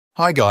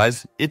Hi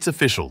guys, it's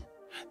official.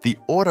 The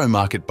auto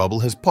market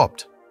bubble has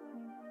popped.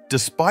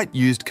 Despite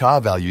used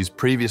car values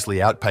previously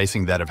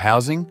outpacing that of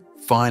housing,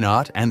 fine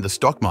art and the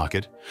stock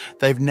market,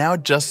 they've now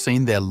just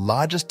seen their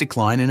largest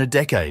decline in a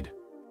decade.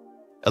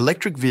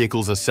 Electric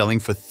vehicles are selling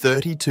for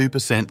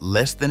 32%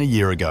 less than a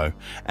year ago,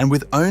 and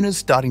with owners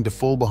starting to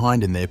fall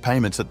behind in their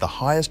payments at the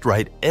highest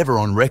rate ever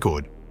on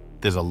record,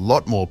 there's a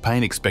lot more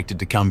pain expected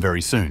to come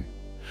very soon.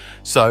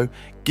 So,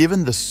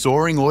 given the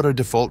soaring auto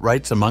default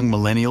rates among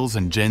millennials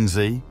and Gen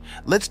Z,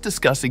 let's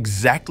discuss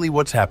exactly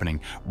what's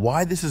happening,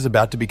 why this is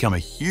about to become a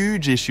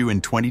huge issue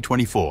in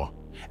 2024,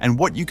 and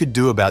what you could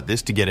do about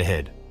this to get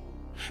ahead.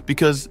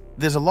 Because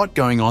there's a lot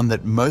going on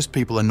that most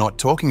people are not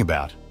talking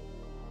about.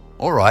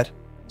 Alright,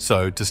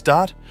 so to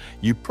start,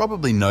 you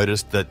probably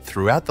noticed that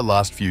throughout the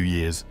last few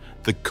years,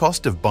 the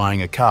cost of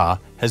buying a car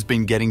has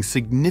been getting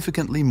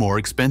significantly more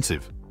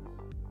expensive.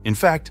 In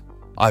fact,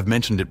 I've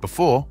mentioned it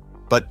before,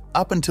 but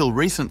up until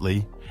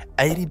recently,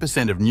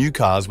 80% of new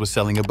cars were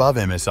selling above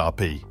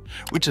MSRP,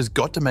 which has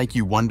got to make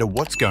you wonder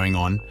what's going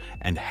on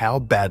and how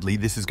badly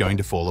this is going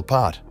to fall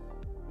apart.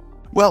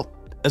 Well,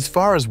 as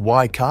far as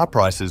why car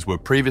prices were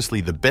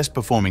previously the best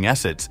performing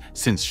assets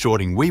since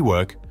shorting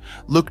WeWork,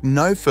 look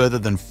no further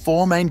than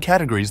four main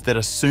categories that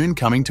are soon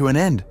coming to an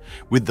end,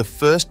 with the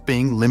first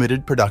being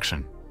limited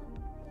production.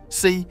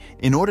 See,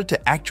 in order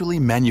to actually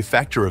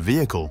manufacture a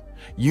vehicle,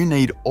 you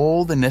need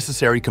all the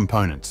necessary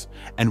components,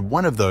 and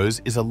one of those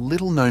is a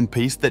little-known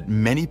piece that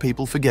many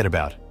people forget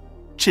about: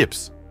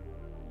 chips.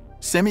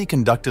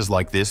 Semiconductors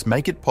like this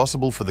make it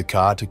possible for the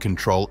car to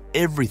control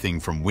everything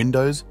from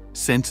windows,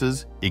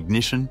 sensors,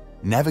 ignition,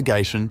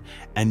 navigation,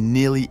 and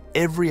nearly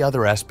every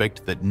other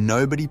aspect that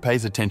nobody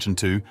pays attention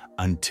to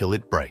until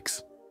it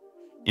breaks.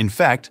 In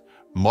fact,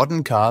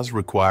 modern cars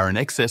require an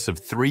excess of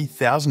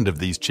 3,000 of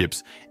these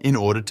chips in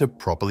order to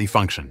properly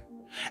function.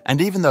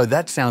 And even though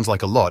that sounds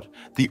like a lot,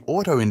 the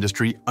auto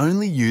industry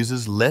only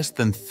uses less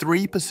than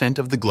 3%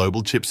 of the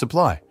global chip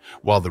supply,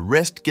 while the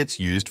rest gets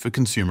used for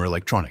consumer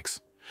electronics.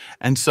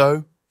 And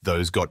so,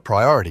 those got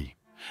priority.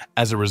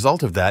 As a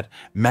result of that,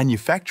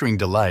 manufacturing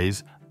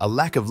delays, a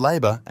lack of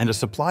labor, and a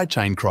supply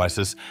chain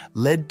crisis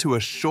led to a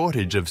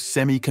shortage of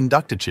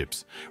semiconductor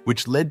chips,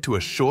 which led to a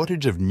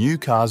shortage of new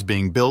cars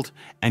being built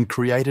and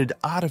created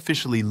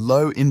artificially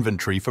low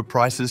inventory for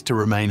prices to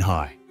remain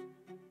high.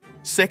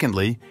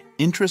 Secondly,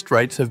 interest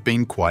rates have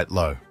been quite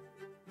low.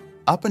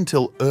 Up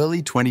until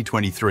early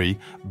 2023,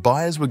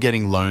 buyers were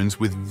getting loans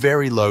with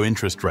very low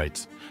interest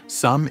rates,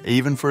 some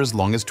even for as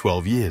long as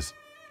 12 years.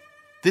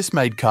 This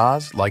made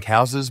cars, like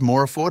houses,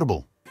 more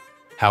affordable.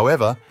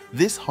 However,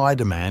 this high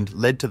demand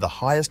led to the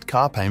highest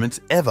car payments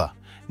ever,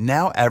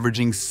 now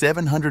averaging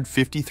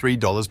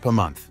 $753 per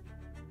month.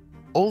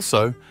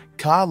 Also,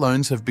 car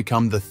loans have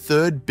become the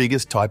third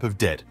biggest type of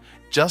debt,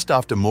 just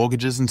after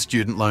mortgages and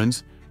student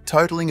loans,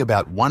 totaling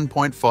about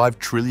 $1.5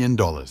 trillion.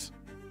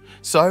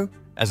 So,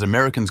 as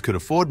Americans could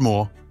afford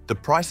more, the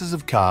prices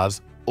of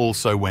cars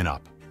also went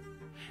up.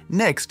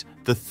 Next,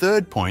 the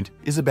third point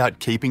is about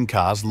keeping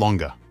cars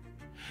longer.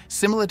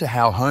 Similar to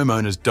how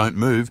homeowners don't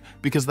move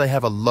because they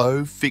have a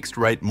low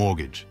fixed-rate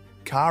mortgage,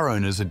 car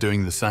owners are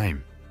doing the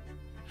same.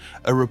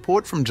 A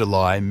report from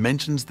July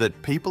mentions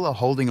that people are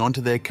holding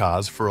onto their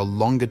cars for a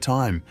longer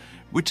time,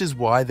 which is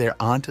why there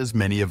aren't as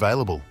many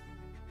available.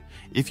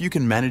 If you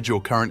can manage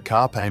your current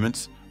car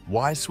payments,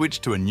 why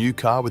switch to a new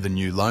car with a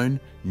new loan,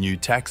 new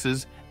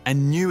taxes,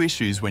 and new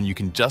issues when you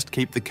can just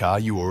keep the car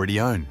you already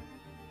own?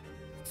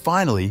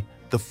 Finally,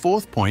 the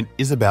fourth point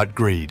is about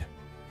greed.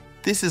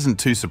 This isn't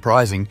too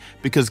surprising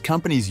because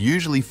companies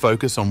usually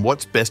focus on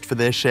what's best for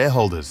their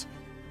shareholders.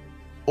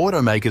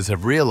 Automakers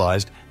have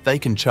realized they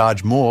can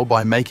charge more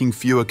by making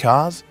fewer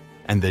cars,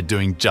 and they're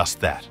doing just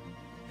that.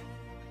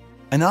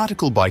 An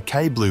article by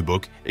K Blue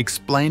Book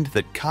explained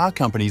that car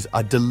companies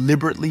are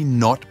deliberately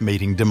not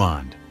meeting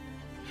demand.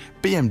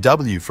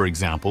 BMW, for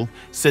example,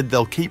 said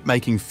they'll keep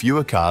making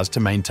fewer cars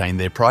to maintain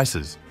their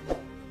prices.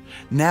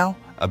 Now,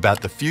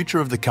 about the future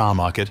of the car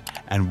market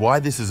and why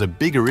this is a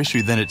bigger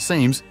issue than it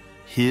seems,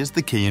 here's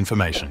the key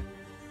information.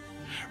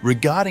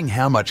 Regarding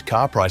how much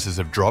car prices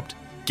have dropped,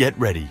 get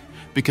ready,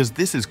 because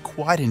this is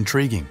quite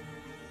intriguing.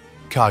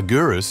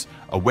 CarGurus,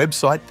 a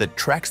website that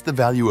tracks the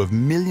value of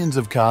millions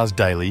of cars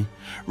daily,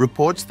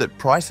 reports that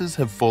prices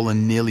have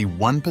fallen nearly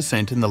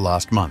 1% in the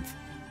last month.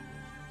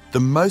 The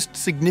most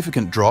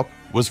significant drop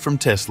was from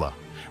Tesla,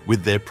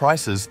 with their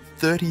prices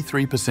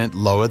 33%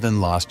 lower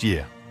than last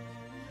year.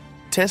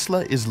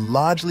 Tesla is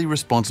largely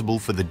responsible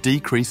for the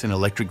decrease in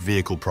electric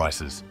vehicle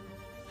prices.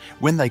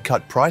 When they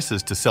cut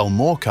prices to sell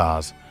more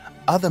cars,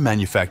 other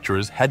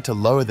manufacturers had to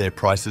lower their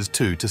prices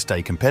too to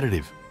stay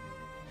competitive.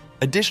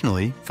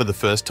 Additionally, for the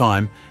first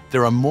time,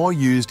 there are more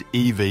used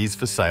EVs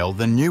for sale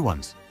than new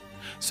ones.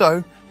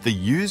 So, the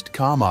used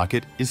car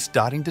market is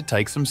starting to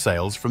take some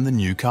sales from the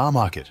new car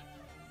market.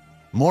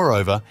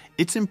 Moreover,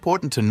 it's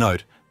important to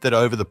note that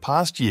over the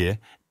past year,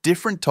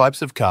 different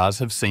types of cars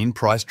have seen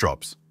price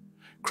drops.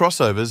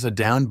 Crossovers are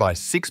down by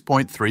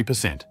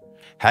 6.3%,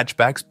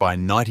 hatchbacks by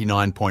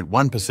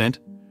 99.1%,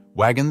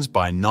 wagons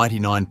by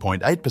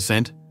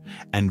 99.8%,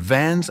 and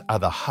vans are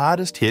the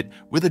hardest hit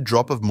with a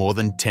drop of more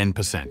than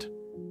 10%.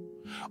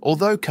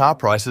 Although car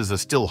prices are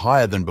still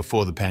higher than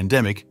before the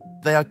pandemic,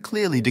 they are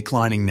clearly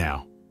declining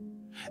now.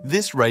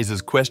 This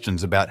raises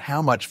questions about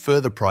how much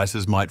further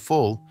prices might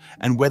fall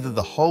and whether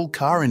the whole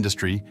car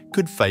industry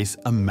could face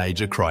a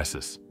major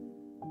crisis.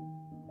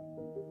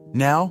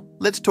 Now,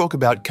 let's talk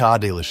about car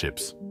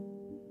dealerships.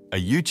 A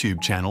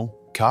YouTube channel,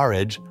 Car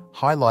Edge,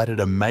 highlighted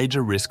a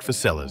major risk for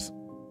sellers: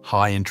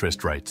 high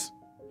interest rates.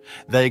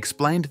 They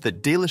explained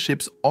that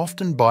dealerships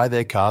often buy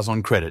their cars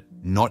on credit,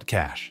 not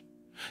cash.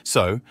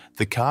 So,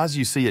 the cars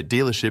you see at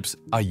dealerships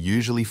are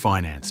usually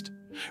financed.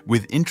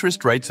 With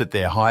interest rates at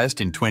their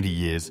highest in 20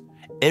 years,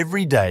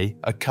 every day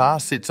a car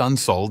sits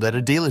unsold at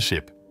a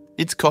dealership.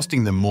 It's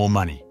costing them more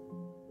money.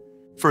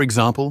 For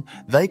example,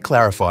 they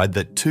clarified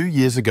that 2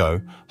 years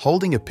ago,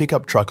 holding a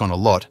pickup truck on a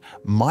lot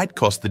might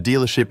cost the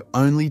dealership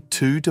only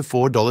 $2 to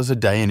 $4 a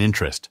day in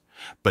interest,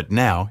 but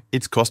now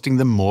it's costing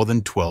them more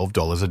than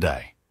 $12 a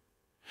day.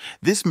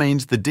 This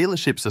means the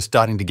dealerships are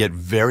starting to get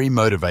very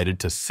motivated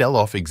to sell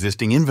off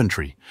existing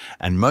inventory,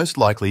 and most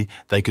likely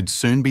they could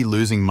soon be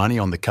losing money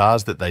on the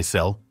cars that they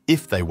sell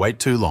if they wait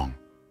too long.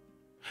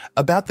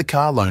 About the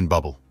car loan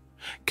bubble.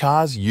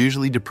 Cars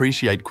usually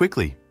depreciate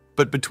quickly,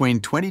 but between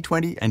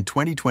 2020 and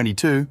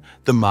 2022,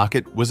 the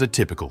market was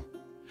atypical.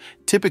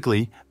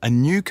 Typically, a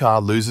new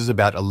car loses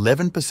about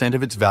 11%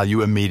 of its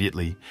value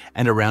immediately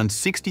and around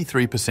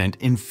 63%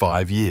 in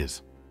 5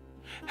 years.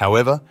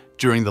 However,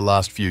 during the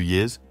last few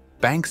years,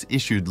 banks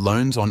issued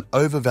loans on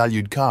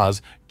overvalued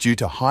cars due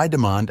to high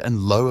demand and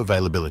low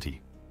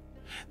availability.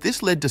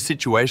 This led to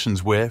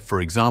situations where,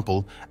 for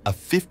example, a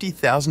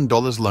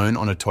 $50,000 loan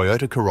on a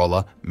Toyota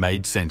Corolla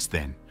made sense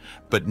then,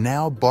 but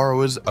now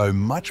borrowers owe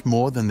much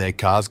more than their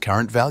car's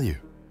current value.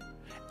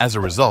 As a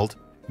result,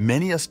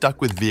 many are stuck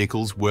with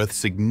vehicles worth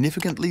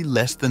significantly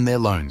less than their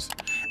loans,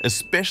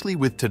 especially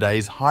with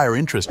today's higher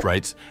interest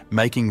rates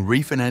making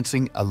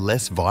refinancing a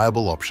less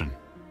viable option.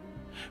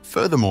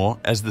 Furthermore,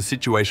 as the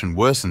situation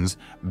worsens,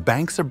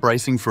 banks are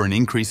bracing for an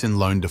increase in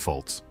loan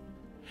defaults.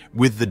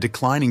 With the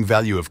declining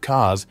value of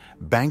cars,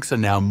 banks are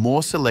now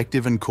more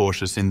selective and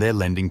cautious in their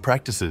lending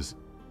practices.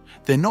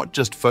 They're not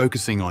just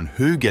focusing on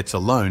who gets a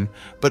loan,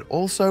 but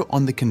also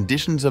on the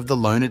conditions of the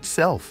loan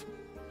itself.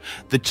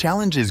 The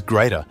challenge is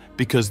greater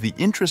because the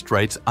interest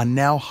rates are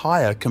now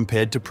higher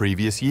compared to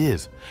previous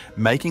years,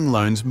 making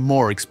loans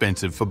more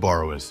expensive for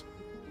borrowers.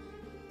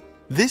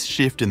 This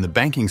shift in the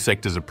banking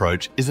sector's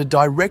approach is a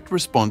direct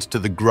response to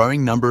the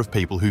growing number of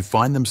people who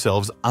find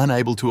themselves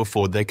unable to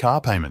afford their car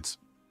payments.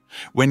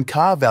 When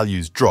car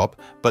values drop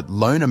but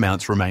loan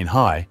amounts remain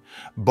high,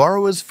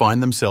 borrowers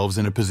find themselves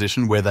in a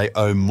position where they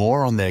owe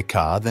more on their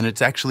car than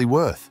it's actually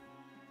worth.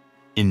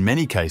 In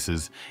many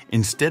cases,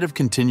 instead of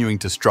continuing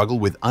to struggle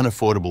with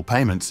unaffordable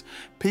payments,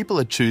 people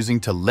are choosing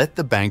to let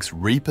the banks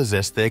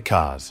repossess their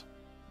cars.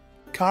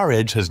 Car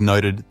Edge has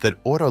noted that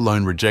auto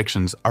loan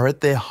rejections are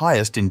at their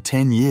highest in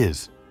 10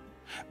 years.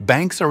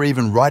 Banks are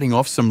even writing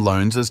off some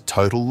loans as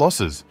total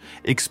losses,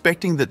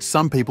 expecting that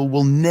some people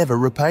will never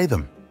repay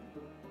them.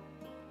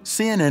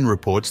 CNN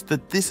reports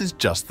that this is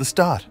just the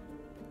start.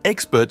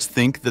 Experts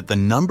think that the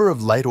number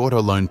of late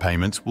auto loan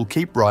payments will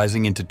keep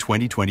rising into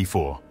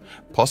 2024,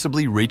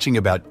 possibly reaching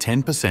about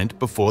 10%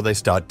 before they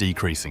start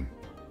decreasing.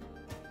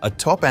 A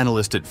top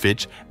analyst at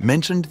Fitch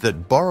mentioned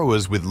that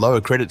borrowers with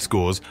lower credit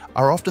scores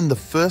are often the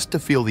first to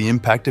feel the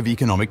impact of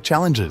economic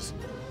challenges.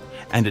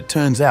 And it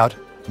turns out,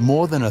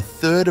 more than a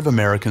third of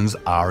Americans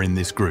are in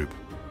this group.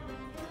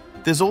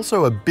 There's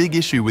also a big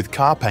issue with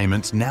car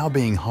payments now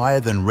being higher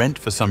than rent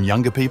for some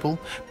younger people,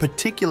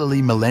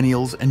 particularly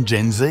millennials and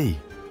Gen Z.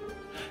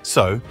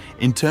 So,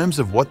 in terms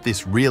of what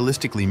this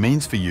realistically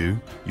means for you,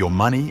 your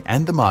money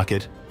and the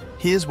market,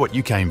 here's what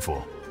you came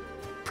for.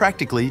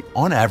 Practically,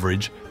 on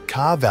average,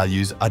 car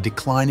values are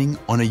declining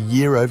on a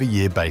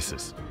year-over-year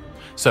basis.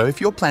 So if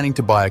you're planning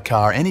to buy a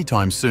car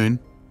anytime soon,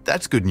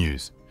 that's good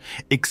news.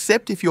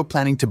 Except if you're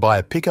planning to buy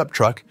a pickup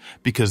truck,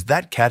 because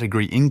that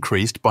category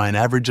increased by an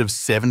average of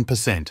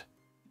 7%.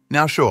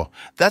 Now sure,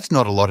 that's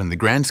not a lot in the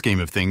grand scheme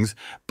of things,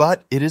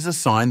 but it is a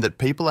sign that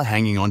people are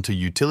hanging on to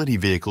utility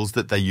vehicles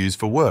that they use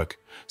for work.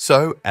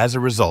 So as a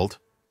result,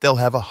 they'll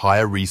have a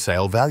higher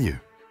resale value.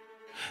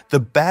 The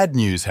bad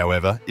news,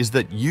 however, is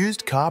that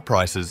used car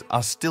prices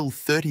are still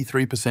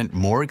 33%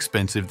 more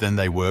expensive than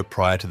they were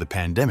prior to the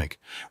pandemic,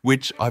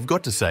 which I've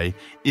got to say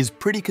is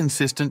pretty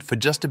consistent for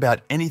just about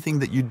anything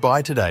that you'd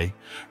buy today,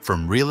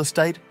 from real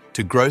estate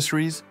to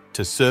groceries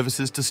to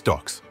services to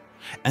stocks.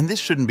 And this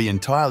shouldn't be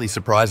entirely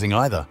surprising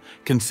either,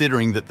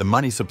 considering that the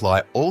money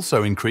supply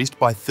also increased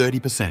by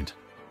 30%.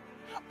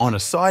 On a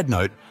side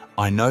note,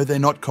 I know they're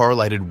not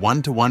correlated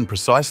one-to-one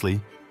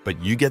precisely,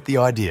 but you get the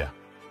idea.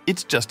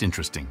 It's just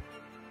interesting.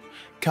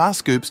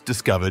 CarScoops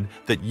discovered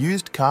that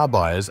used car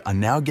buyers are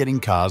now getting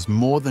cars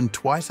more than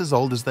twice as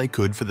old as they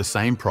could for the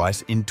same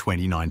price in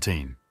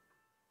 2019.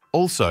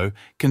 Also,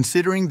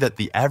 considering that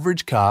the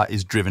average car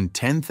is driven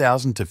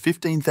 10,000 to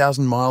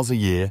 15,000 miles a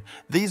year,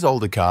 these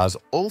older cars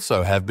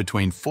also have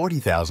between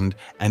 40,000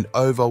 and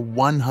over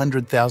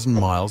 100,000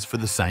 miles for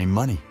the same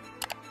money.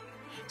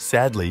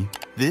 Sadly,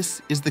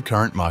 this is the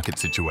current market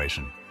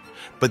situation.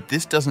 But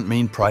this doesn't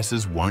mean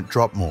prices won't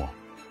drop more.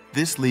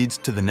 This leads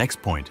to the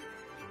next point: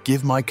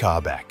 give my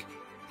car back.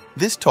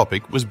 This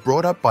topic was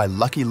brought up by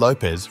Lucky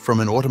Lopez from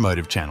an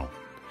automotive channel.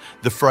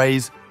 The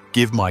phrase,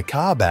 "give my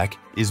car back,"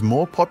 is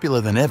more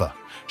popular than ever,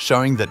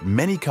 showing that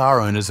many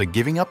car owners are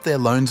giving up their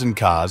loans and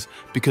cars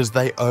because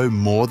they owe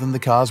more than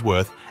the car's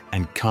worth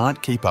and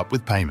can't keep up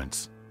with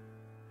payments.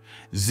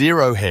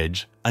 Zero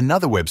Hedge,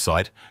 another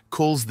website,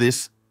 calls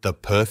this the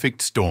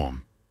perfect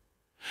storm.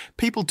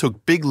 People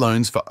took big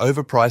loans for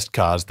overpriced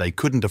cars they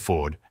couldn't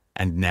afford,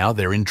 and now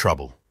they're in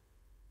trouble.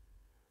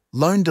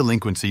 Loan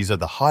delinquencies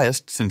are the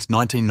highest since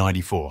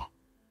 1994.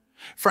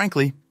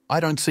 Frankly,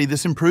 I don't see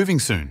this improving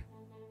soon.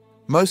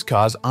 Most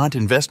cars aren't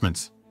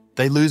investments.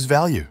 They lose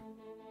value.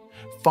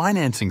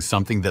 Financing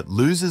something that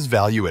loses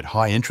value at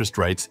high interest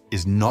rates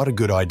is not a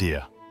good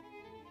idea.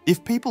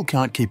 If people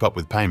can't keep up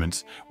with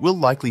payments, we'll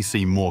likely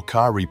see more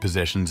car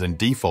repossessions and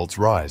defaults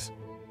rise.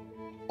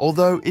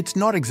 Although it's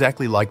not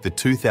exactly like the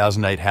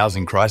 2008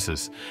 housing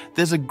crisis,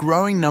 there's a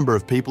growing number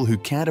of people who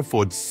can't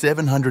afford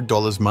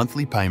 $700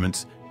 monthly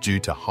payments due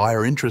to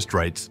higher interest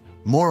rates,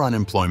 more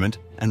unemployment,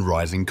 and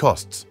rising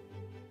costs.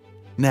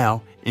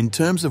 Now, in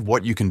terms of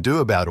what you can do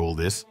about all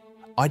this,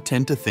 I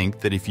tend to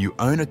think that if you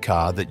own a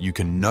car that you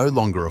can no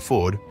longer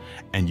afford,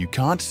 and you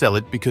can't sell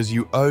it because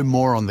you owe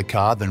more on the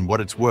car than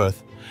what it's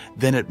worth,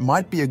 then it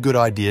might be a good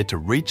idea to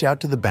reach out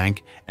to the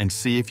bank and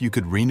see if you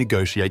could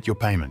renegotiate your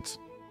payments.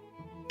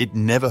 It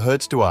never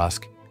hurts to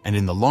ask, and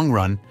in the long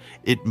run,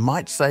 it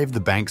might save the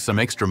bank some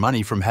extra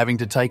money from having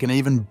to take an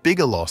even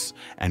bigger loss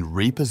and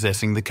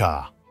repossessing the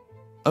car.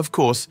 Of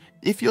course,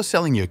 if you're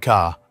selling your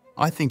car,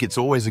 I think it's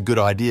always a good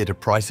idea to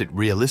price it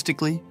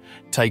realistically,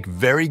 take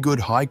very good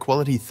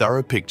high-quality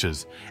thorough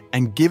pictures,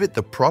 and give it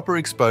the proper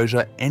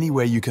exposure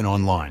anywhere you can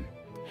online.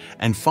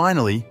 And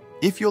finally,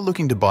 if you're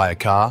looking to buy a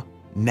car,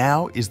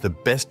 now is the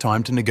best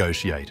time to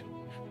negotiate.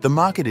 The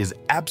market is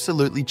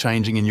absolutely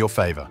changing in your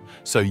favor,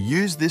 so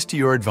use this to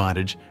your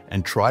advantage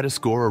and try to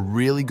score a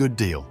really good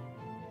deal.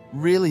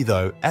 Really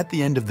though, at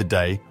the end of the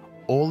day,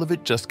 all of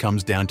it just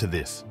comes down to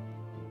this.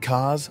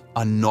 Cars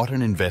are not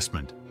an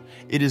investment.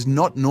 It is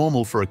not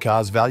normal for a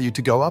car's value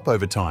to go up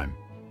over time.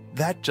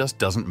 That just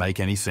doesn't make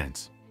any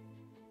sense.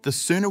 The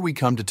sooner we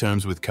come to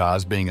terms with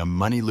cars being a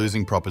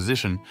money-losing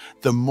proposition,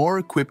 the more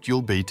equipped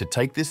you'll be to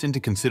take this into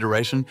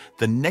consideration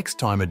the next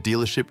time a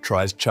dealership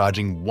tries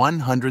charging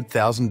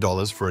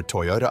 $100,000 for a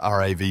Toyota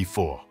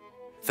RAV4.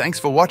 Thanks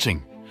for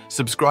watching.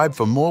 Subscribe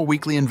for more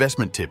weekly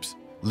investment tips.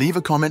 Leave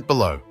a comment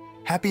below.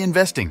 Happy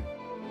investing!